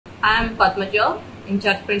I am Padmaja, in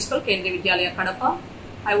charge principal, Kendriya Vidyalaya, Kadapa.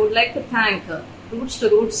 I would like to thank Roots to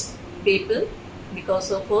Roots people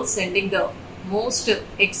because of sending the most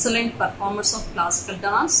excellent performers of classical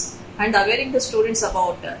dance and awareing the students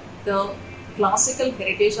about the classical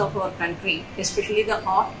heritage of our country, especially the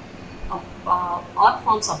art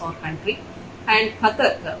forms of our country. And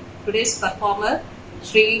Kathak, today's performer,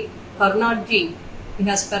 Sri Karunadji, he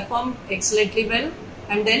has performed excellently well.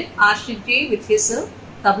 And then Ashitji with his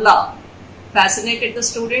tabla fascinated the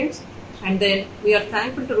students. And then we are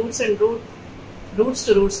thankful to Roots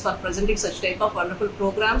to Roots for presenting such type of wonderful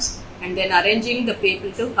programs and then arranging the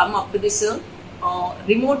people to come up to this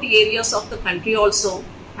remote areas of the country also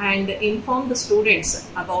and inform the students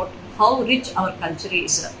about how rich our culture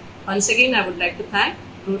is. Once again, I would like to thank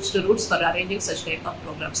Roots to Roots for arranging such type of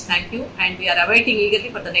programs. Thank you, and we are awaiting eagerly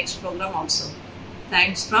for the next program also.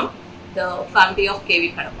 Thanks from the family of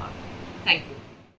KV Kadapa.